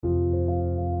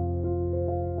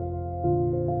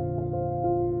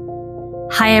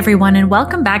Hi, everyone, and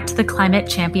welcome back to the Climate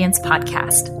Champions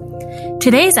podcast.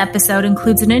 Today's episode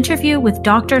includes an interview with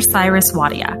Dr. Cyrus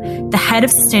Wadia, the head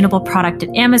of sustainable product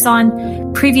at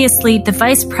Amazon, previously the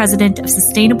vice president of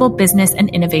sustainable business and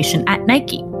innovation at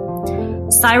Nike.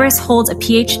 Cyrus holds a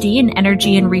PhD in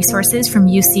energy and resources from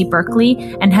UC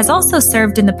Berkeley and has also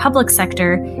served in the public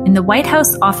sector in the White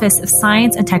House Office of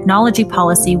Science and Technology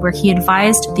Policy, where he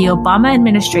advised the Obama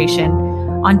administration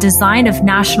on design of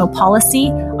national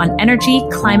policy on energy,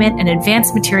 climate, and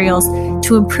advanced materials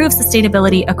to improve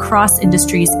sustainability across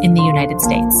industries in the United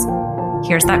States.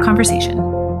 Here's that conversation.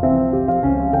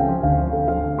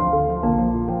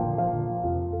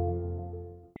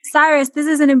 Cyrus, this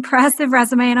is an impressive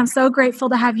resume, and I'm so grateful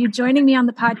to have you joining me on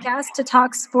the podcast to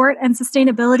talk sport and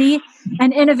sustainability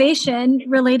and innovation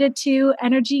related to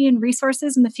energy and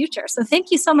resources in the future. So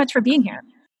thank you so much for being here.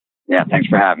 Yeah, thanks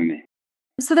for having me.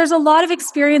 So there's a lot of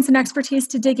experience and expertise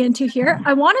to dig into here.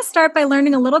 I want to start by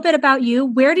learning a little bit about you.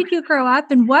 Where did you grow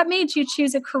up, and what made you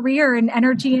choose a career in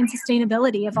energy and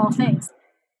sustainability, of all things?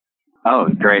 Oh,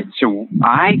 great. So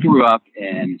I grew up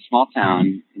in a small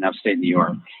town in upstate New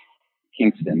York,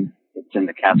 Kingston. It's in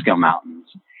the Catskill Mountains.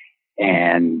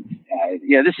 And,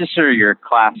 this is sort of your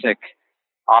classic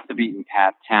off the beaten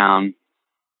path town.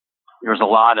 There was a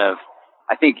lot of,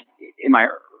 I think in my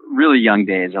really young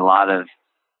days, a lot of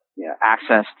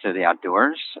access to the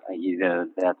outdoors.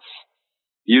 That's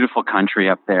beautiful country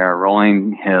up there,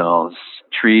 rolling hills,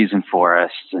 trees and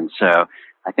forests. And so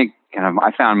I think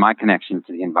I found my connection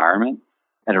to the environment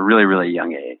at a really, really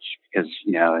young age because,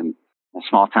 in a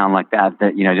small town like that,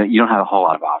 you don't have a whole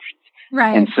lot of options.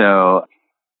 Right. And so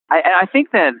I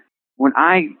think that when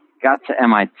I got to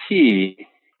MIT,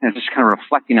 and just kind of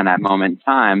reflecting on that moment in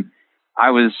time,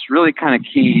 I was really kind of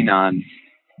keen on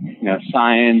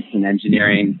science and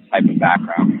engineering type of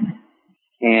background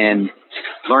and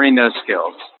learning those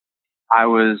skills. I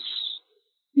was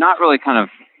not really kind of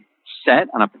set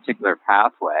on a particular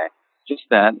pathway, just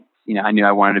that, I knew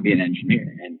I wanted to be an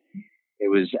engineer. And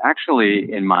it was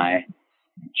actually in my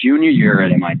junior year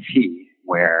at MIT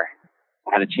where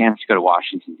I had a chance to go to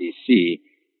Washington, D.C.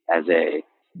 as a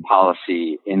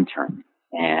policy intern.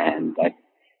 And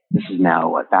this is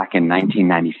now back in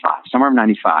 1995, somewhere in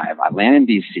 95. I landed in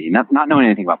D.C., not knowing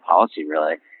anything about policy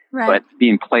really, right, but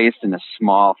being placed in a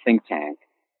small think tank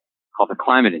called the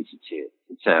Climate Institute.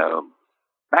 And so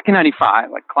back in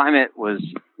 95, climate was,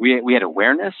 we had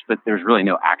awareness, but there was really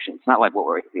no action. It's not like what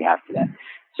we have today.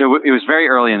 So it was very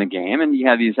early in the game, and you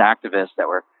had these activists that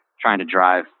were trying to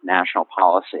drive national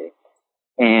policy.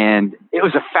 And it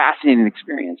was a fascinating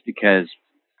experience because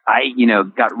I,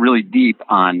 got really deep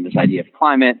on this idea of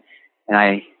climate, and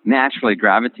I naturally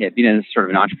gravitated, being a sort of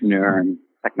an entrepreneur and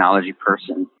technology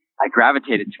person, I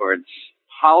gravitated towards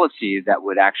policy that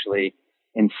would actually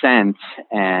incent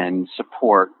and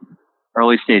support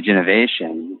early stage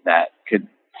innovation that could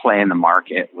play in the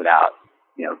market without,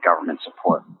 government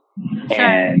support. Sure.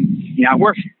 And, I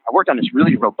worked on this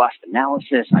really robust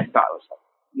analysis. I thought it was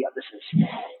this is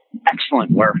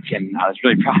excellent work, and I was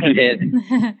really proud of it. And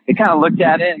they kind of looked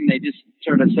at it and they just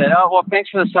sort of said, "Oh, well, thanks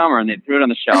for the summer," and they threw it on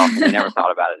the shelf and they never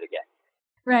thought about it again.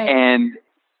 Right. And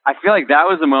I feel like that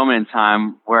was a moment in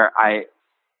time where I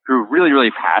grew really,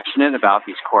 really passionate about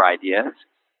these core ideas.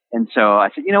 And so I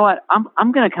said, you know what,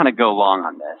 I'm going to kind of go long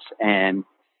on this, and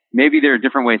maybe there are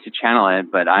different ways to channel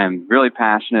it, but I'm really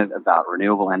passionate about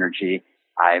renewable energy.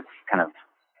 I've kind of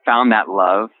found that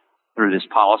love through this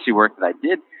policy work that I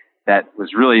did that was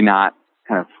really not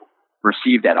kind of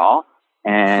received at all.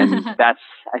 And I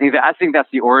think that's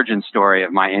the origin story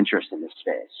of my interest in this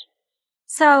space.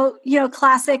 So,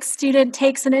 classic student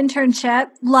takes an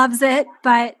internship, loves it,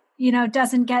 but,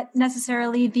 doesn't get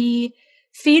necessarily the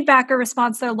feedback or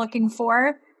response they're looking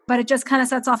for, but it just kind of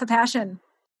sets off a passion.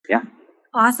 Yeah.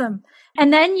 Awesome.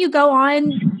 And then you go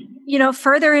on,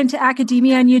 further into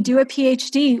academia and you do a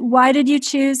PhD. Why did you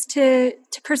choose to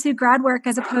pursue grad work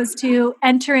as opposed to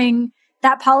entering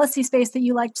that policy space that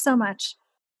you liked so much?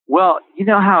 Well, you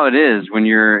know how it is when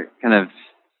you're kind of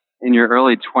in your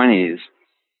early 20s.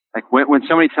 When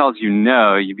somebody tells you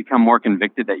no, you become more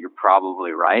convicted that you're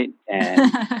probably right.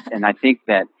 And and I think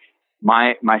that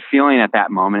my feeling at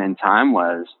that moment in time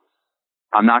was,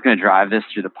 I'm not going to drive this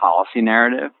through the policy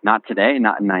narrative. Not today,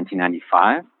 not in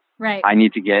 1995. Right. I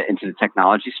need to get into the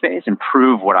technology space and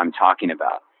prove what I'm talking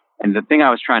about. And the thing I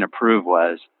was trying to prove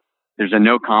was there's a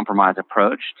no compromise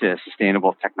approach to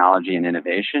sustainable technology and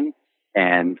innovation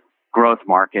and growth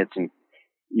markets and,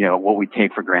 what we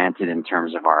take for granted in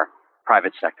terms of our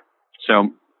private sector. So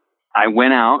I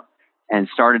went out and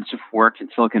started to work in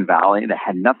Silicon Valley that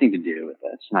had nothing to do with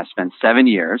this. And I spent 7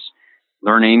 years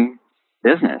learning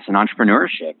business and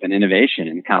entrepreneurship and innovation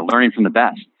and kind of learning from the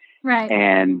best. Right.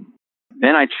 And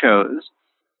then I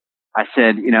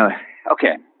said,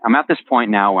 okay, I'm at this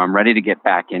point now where I'm ready to get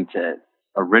back into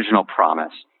original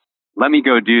promise. Let me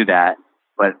go do that.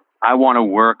 But I want to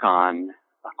work on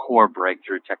a core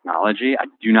breakthrough technology. I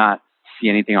do not see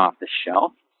anything off the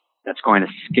shelf that's going to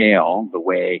scale the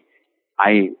way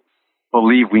I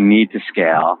believe we need to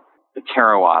scale the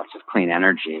terawatts of clean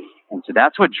energy. And so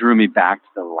that's what drew me back to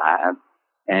the lab.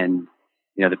 And,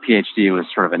 the PhD was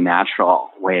sort of a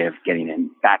natural way of getting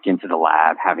back into the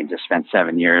lab, having just spent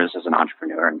 7 years as an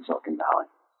entrepreneur in Silicon Valley.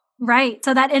 Right.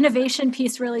 So that innovation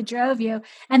piece really drove you.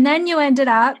 And then you ended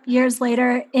up years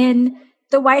later in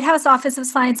the White House Office of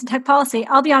Science and Tech Policy.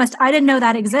 I'll be honest, I didn't know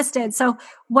that existed. So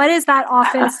what is that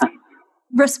office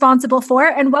responsible for?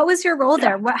 And what was your role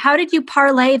there? How did you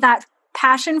parlay that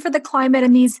passion for the climate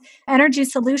and these energy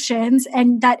solutions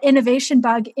and that innovation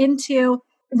bug into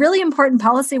really important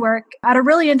policy work at a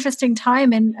really interesting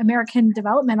time in American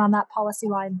development on that policy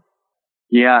line?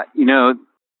 Yeah,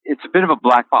 it's a bit of a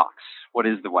black box. What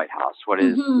is the White House? What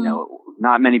is,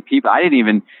 not many people. I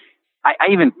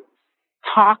even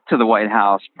talked to the White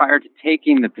House prior to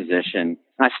taking the position,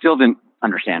 and I still didn't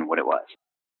understand what it was.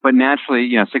 But naturally,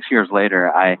 6 years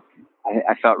later, I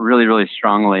felt really, really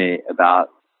strongly about,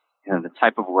 the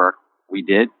type of work we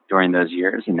did during those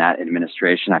years in that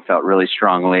administration. I felt really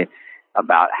strongly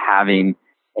about having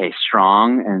a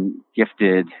strong and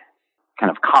gifted kind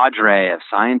of cadre of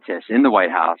scientists in the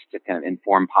White House to kind of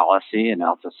inform policy and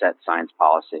also set science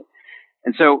policy.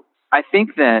 And so I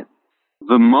think that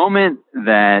the moment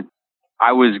that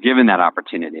I was given that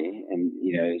opportunity, and,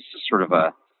 it's sort of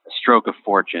a stroke of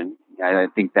fortune, I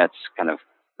think that's kind of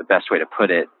the best way to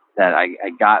put it, that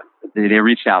they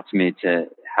reached out to me to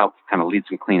help kind of lead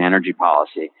some clean energy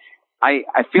policy. I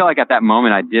feel like at that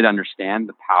moment I did understand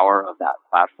the power of that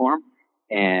platform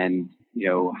and,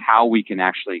 how we can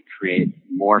actually create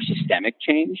more systemic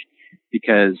change,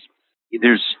 because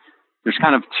there's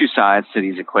kind of two sides to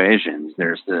these equations.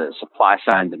 There's the supply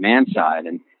side and demand side.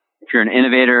 And if you're an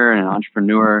innovator and an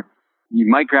entrepreneur, you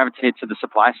might gravitate to the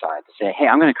supply side to say, hey,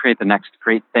 I'm going to create the next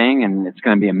great thing and it's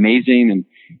going to be amazing and,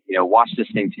 watch this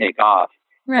thing take off.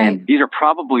 Right. And these are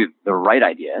probably the right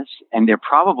ideas and they're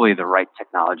probably the right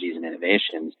technologies and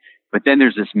innovations. But then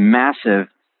there's this massive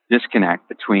disconnect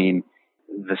between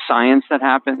the science that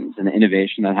happens and the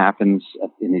innovation that happens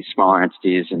in these smaller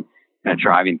entities and kind of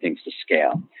driving things to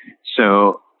scale.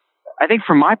 So I think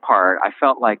for my part, I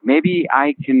felt like maybe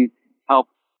I can help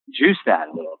juice that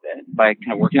a little bit by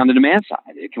kind of working on the demand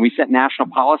side. Can we set national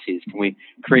policies? Can we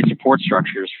create support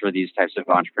structures for these types of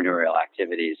entrepreneurial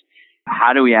activities?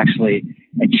 How do we actually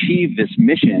achieve this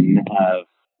mission of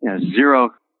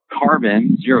zero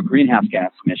carbon, zero greenhouse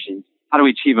gas emissions? How do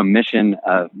we achieve a mission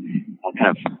of kind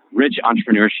of rich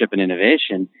entrepreneurship and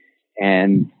innovation?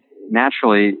 And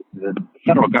naturally, the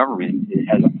federal government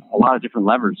has a lot of different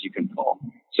levers you can pull.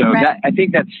 So right. I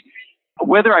think that's,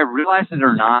 whether I realized it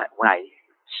or not, when I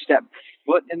stepped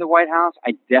foot in the White House,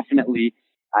 I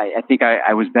think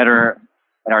I was better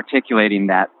at articulating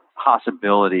that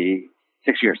possibility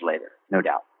 6 years later, no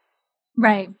doubt.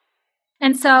 Right.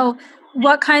 And so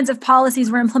what kinds of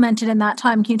policies were implemented in that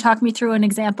time? Can you talk me through an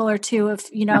example or two of,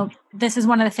 this is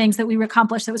one of the things that we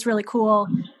accomplished that was really cool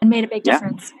and made a big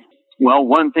difference? Well,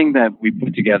 one thing that we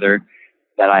put together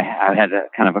that I had a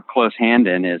kind of a close hand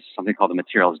in is something called the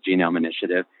Materials Genome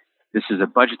Initiative. This is a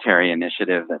budgetary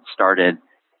initiative that started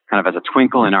kind of as a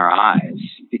twinkle in our eyes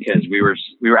because we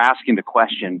were asking the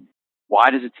question,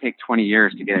 why does it take 20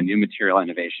 years to get a new material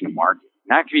innovation to market?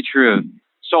 And that could be true of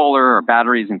solar or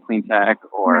batteries and clean tech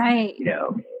or, right.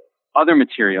 Other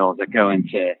materials that go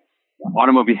into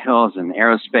automobiles and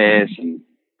aerospace and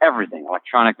everything,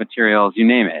 electronic materials, you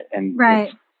name it. And right.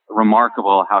 It's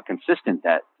remarkable how consistent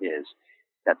that is,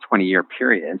 that 20-year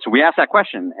period. And so we asked that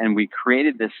question and we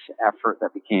created this effort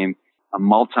that became a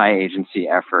multi-agency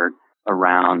effort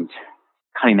around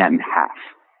cutting that in half.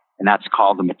 And that's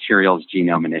called the Materials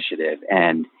Genome Initiative.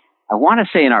 And I want to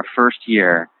say in our first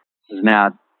year, this is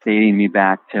now dating me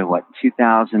back to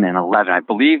 2011. I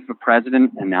believe the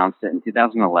president announced it in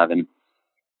 2011,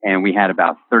 and we had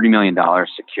about $30 million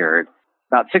secured.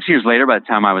 About 6 years later, by the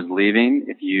time I was leaving,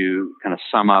 if you kind of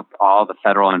sum up all the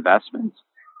federal investments,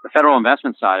 the federal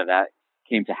investment side of that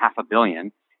came to $500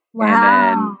 million. Wow. And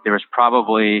then there was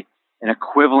probably an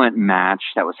equivalent match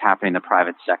that was happening in the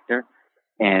private sector.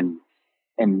 And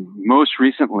most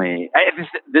recently,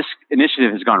 this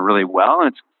initiative has gone really well.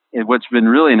 And what's been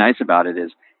really nice about it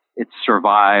is it's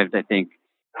survived, I think,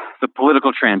 the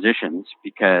political transitions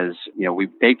because, we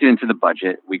baked it into the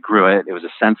budget. We grew it. It was a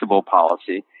sensible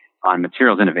policy on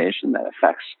materials innovation that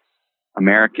affects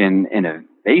American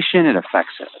innovation. It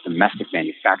affects domestic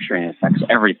manufacturing. It affects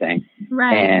everything.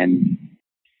 Right. And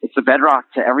it's the bedrock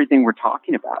to everything we're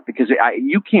talking about, because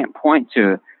you can't point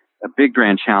to a big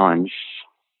grand challenge,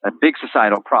 a big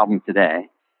societal problem today,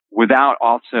 without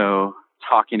also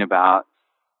talking about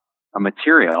a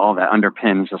material that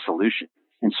underpins a solution.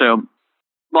 And so,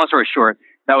 long story short,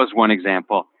 that was one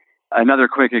example. Another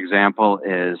quick example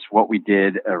is what we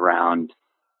did around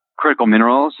critical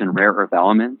minerals and rare earth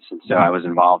elements. And so I was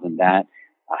involved in that.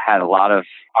 I had a lot of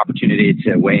opportunity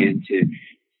to weigh into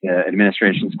the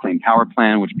administration's Clean Power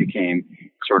Plan, which became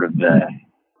sort of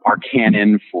our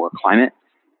canon for climate,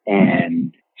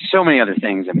 and so many other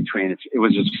things in between. It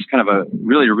was just kind of a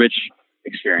really rich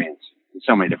experience in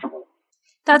so many different ways.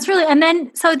 That's really, and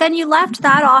then you left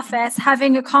that office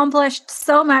having accomplished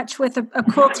so much with a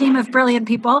cool team of brilliant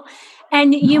people,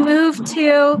 and you moved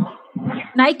to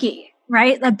Nike,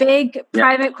 right? A big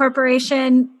private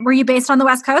corporation. Were you based on the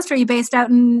West Coast, or are you based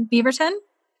out in Beaverton?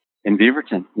 In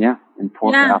Beaverton, yeah.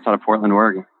 Outside of Portland,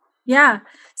 Oregon. Yeah.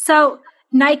 So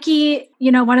Nike,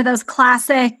 one of those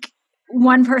classic,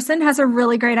 one person has a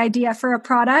really great idea for a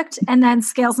product and then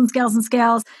scales and scales and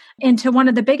scales into one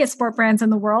of the biggest sport brands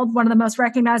in the world, one of the most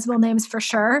recognizable names for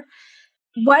sure.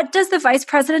 What does the Vice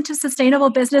President of Sustainable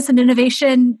Business and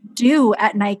Innovation do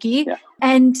at Nike? Yeah.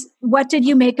 And what did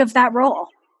you make of that role?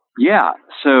 Yeah.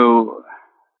 So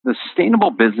the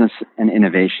Sustainable Business and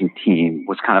Innovation team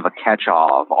was kind of a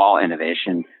catch-all of all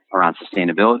innovation around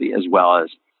sustainability, as well as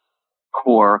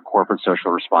core corporate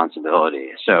social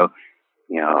responsibility. So,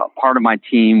 part of my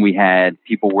team, we had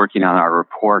people working on our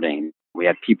reporting. We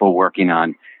had people working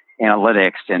on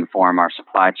analytics to inform our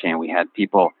supply chain. We had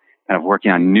people kind of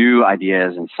working on new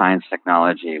ideas and science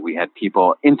technology. We had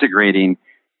people integrating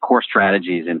core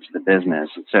strategies into the business.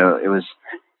 And so it was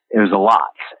a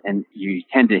lot. And you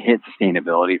tend to hit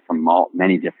sustainability from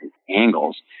many different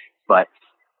angles. But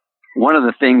one of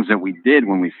the things that we did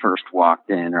when we first walked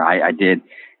in, or I did,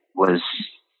 was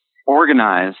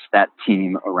organize that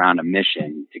team around a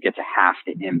mission to get to half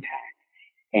the impact.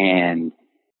 And,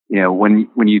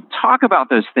 when you talk about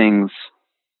those things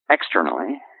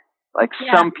externally,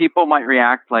 some people might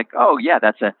react like, oh yeah,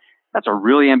 that's a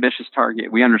really ambitious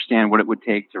target. We understand what it would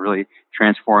take to really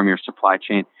transform your supply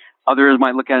chain. Others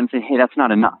might look at it and say, hey, that's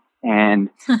not enough. And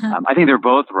I think they're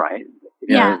both right.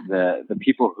 The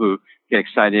people who get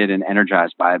excited and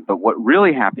energized by it. But what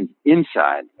really happens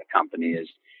inside the company is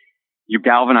you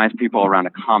galvanize people around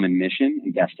a common mission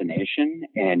and destination,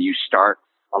 and you start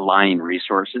aligning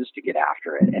resources to get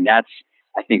after it. And that's,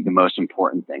 I think, the most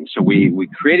important thing. So we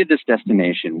created this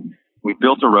destination. We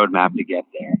built a roadmap to get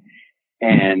there,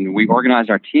 and we organized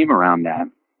our team around that.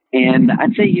 And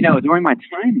I'd say, during my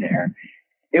time there,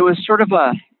 it was sort of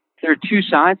there are two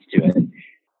sides to it.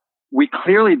 We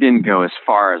clearly didn't go as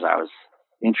far as I was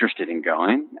interested in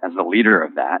going as the leader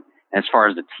of that, as far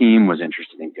as the team was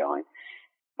interested in going.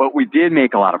 But we did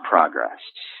make a lot of progress.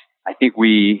 I think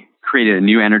we created a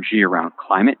new energy around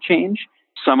climate change,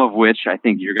 some of which I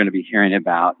think you're going to be hearing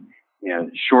about,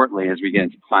 shortly as we get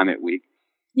into Climate Week.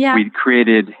 Yeah. We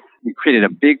created a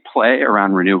big play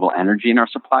around renewable energy in our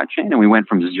supply chain, and we went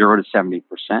from 0 to 70%.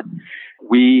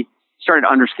 We started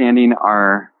understanding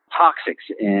our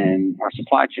toxics in our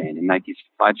supply chain, in Nike's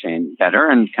supply chain better,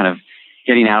 and kind of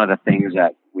getting out of the things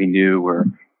that we knew were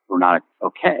not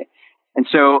okay. And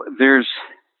so there's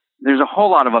a whole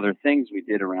lot of other things we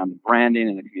did around the branding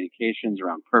and the communications,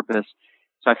 around purpose.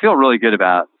 So I feel really good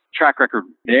about track record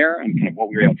there and kind of what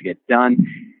we were able to get done.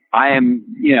 I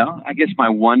guess my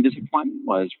one disappointment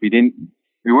was we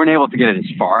weren't able to get it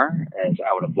as far as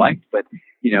I would have liked, but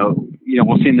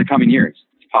we'll see in the coming years.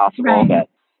 It's possible that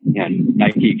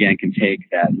Nike again can take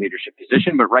that leadership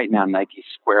position, but right now Nike's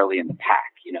squarely in the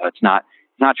pack. It's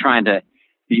not trying to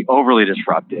be overly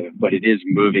disruptive, but it is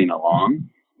moving along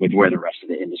with where the rest of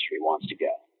the industry wants to go.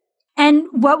 And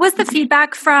what was the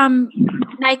feedback from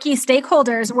Nike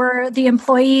stakeholders? Were the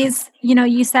employees,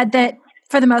 you said that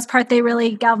for the most part, they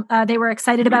really, they were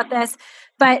excited about this,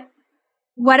 but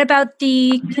what about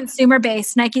the consumer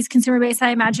base? Nike's consumer base, I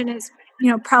imagine, is,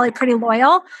 probably pretty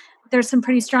loyal. There's some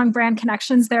pretty strong brand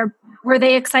connections there. Were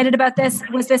they excited about this?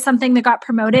 Was this something that got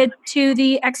promoted to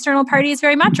the external parties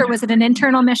very much, or was it an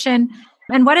internal mission?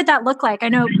 And what did that look like? I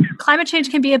know climate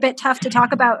change can be a bit tough to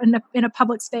talk about in a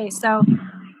public space. So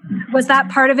was that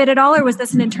part of it at all, or was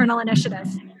this an internal initiative?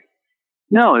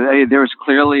 No, there was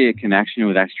clearly a connection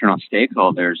with external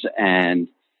stakeholders. And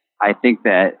I think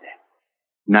that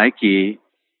Nike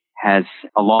has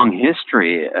a long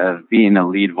history of being a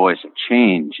lead voice of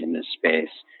change in this space,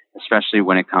 especially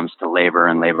when it comes to labor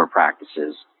and labor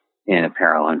practices in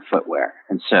apparel and footwear.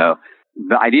 And so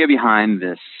the idea behind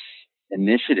this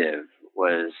initiative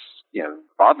was,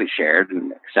 broadly shared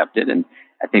and accepted. And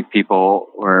I think people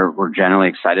were generally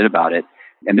excited about it.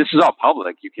 And this is all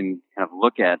public. You can kind of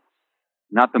look at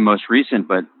not the most recent,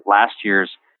 but last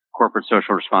year's corporate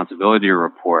social responsibility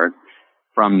report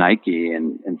from Nike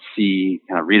and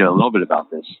read a little bit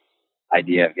about this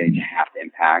idea of getting to half the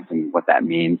impact and what that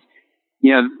means.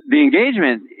 The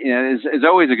engagement is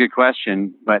always a good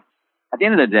question, but at the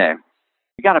end of the day,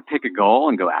 you got to pick a goal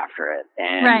and go after it,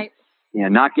 and right.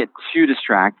 Not get too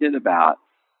distracted about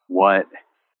what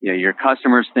your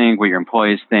customers think, what your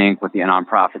employees think, what the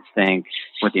nonprofits think,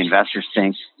 what the investors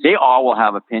think. They all will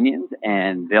have opinions,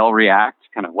 and they'll react to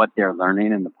kind of what they're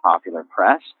learning in the popular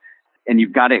press. And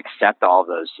you've got to accept all of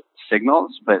those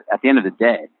signals. But at the end of the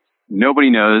day, nobody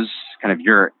knows kind of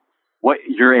what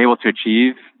you're able to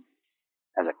achieve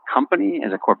as a company,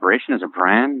 as a corporation, as a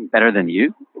brand better than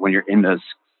you when you're in those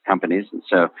companies. And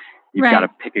so you've got to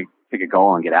pick a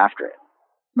goal and get after it.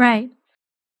 Right.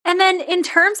 And then in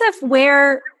terms of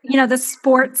where, the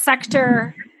sports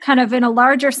sector kind of in a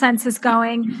larger sense is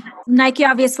going, Nike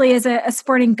obviously is a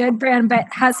sporting good brand, but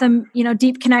has some,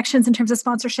 deep connections in terms of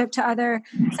sponsorship to other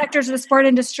sectors of the sport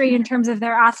industry in terms of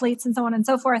their athletes and so on and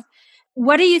so forth.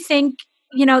 What do you think?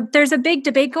 There's a big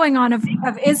debate going on of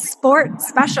is sport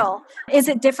special? Is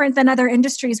it different than other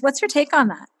industries? What's your take on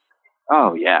that?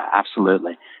 Oh, yeah,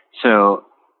 absolutely. So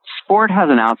sport has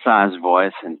an outsized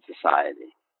voice in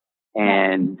society.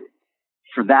 And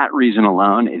for that reason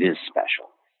alone, it is special.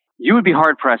 You would be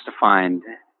hard-pressed to find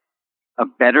a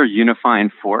better unifying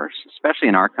force, especially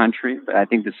in our country, but I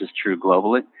think this is true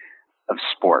globally, of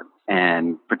sport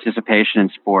and participation in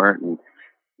sport and,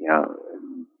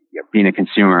 being a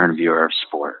consumer and a viewer of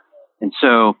sport. And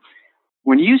so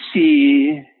when you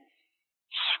see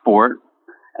sport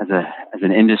as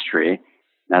an industry,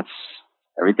 that's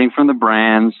everything from the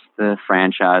brands, the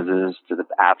franchises, to the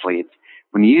athletes.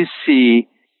 When you see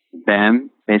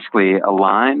them basically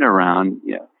aligned around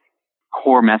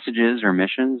core messages or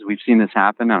missions, we've seen this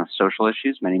happen on social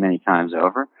issues many, many times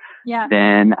over. Yeah.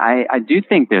 Then I do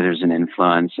think there's an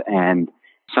influence, and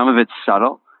some of it's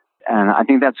subtle. And I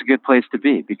think that's a good place to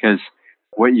be, because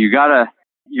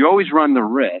you always run the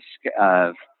risk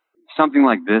of something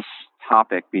like this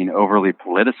topic being overly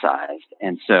politicized.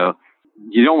 And so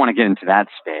you don't want to get into that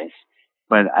space.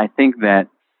 But I think that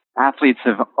athletes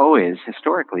have always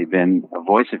historically been a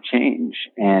voice of change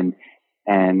and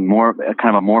more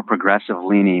kind of a more progressive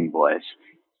leaning voice.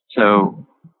 So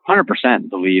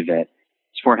 100% believe that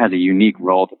sport has a unique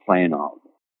role to play in all of it.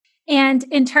 And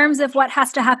in terms of what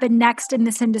has to happen next in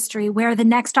this industry, where the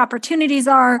next opportunities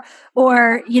are,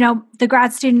 or, the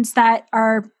grad students that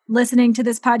are listening to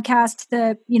this podcast,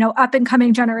 the, up and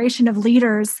coming generation of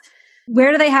leaders,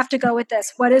 where do they have to go with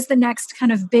this? What is the next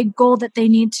kind of big goal that they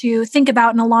need to think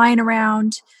about and align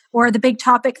around, or the big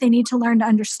topic they need to learn to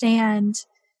understand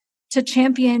to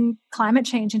champion climate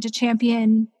change and to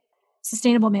champion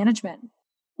sustainable management?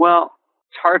 Well,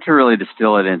 it's hard to really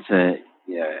distill it into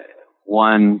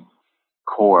one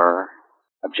core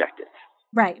objective.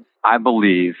 Right. I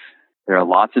believe there are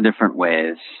lots of different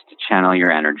ways to channel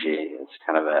your energy. It's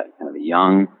kind of a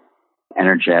young,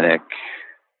 energetic,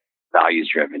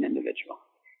 values-driven individual.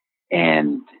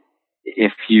 And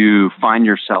if you find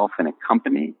yourself in a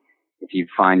company, if you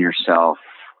find yourself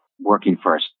working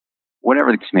for us,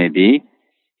 whatever this may be,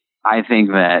 I think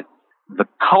that the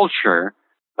culture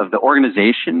of the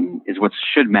organization is what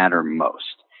should matter most.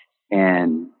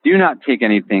 And do not take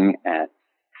anything at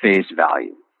face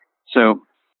value. So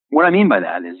what I mean by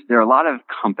that is there are a lot of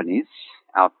companies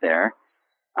out there.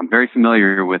 I'm very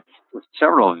familiar with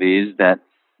several of these that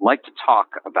like to talk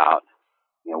about,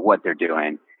 what they're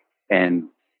doing, and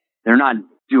they're not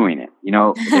doing it.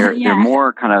 They're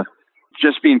more kind of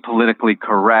just being politically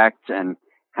correct and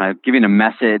kind of giving a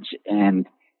message. And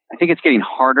I think it's getting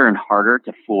harder and harder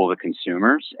to fool the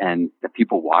consumers and the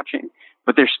people watching,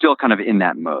 but they're still kind of in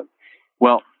that mode.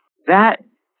 Well, that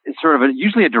is sort of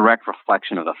usually a direct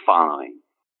reflection of the following.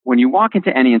 When you walk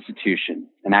into any institution,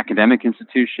 an academic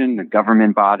institution, a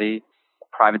government body,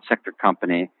 a private sector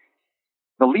company,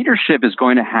 the leadership is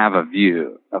going to have a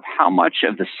view of how much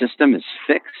of the system is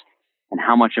fixed and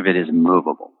how much of it is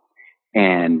movable.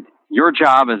 And your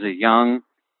job as a young,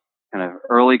 kind of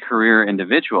early career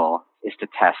individual is to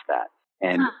test that.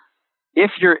 And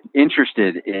if you're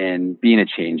interested in being a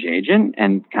change agent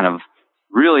and kind of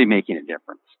really making a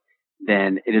difference,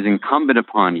 then it is incumbent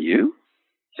upon you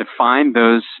to find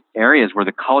those areas where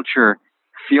the culture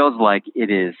feels like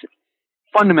it is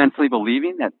fundamentally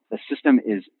believing that the system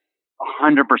is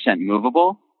 100%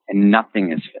 movable and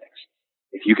nothing is fixed.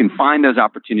 If you can find those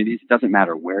opportunities, it doesn't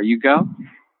matter where you go.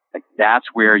 Like that's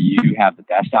where you have the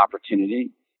best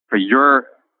opportunity for your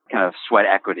kind of sweat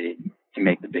equity to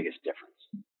make the biggest difference.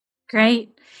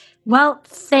 Great. Well,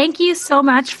 thank you so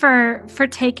much for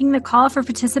taking the call, for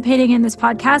participating in this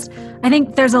podcast. I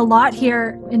think there's a lot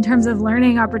here in terms of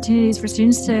learning opportunities for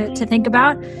students to think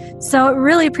about. So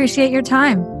really appreciate your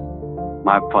time.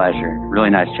 My pleasure. Really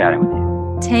nice chatting with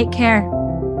you. Take care.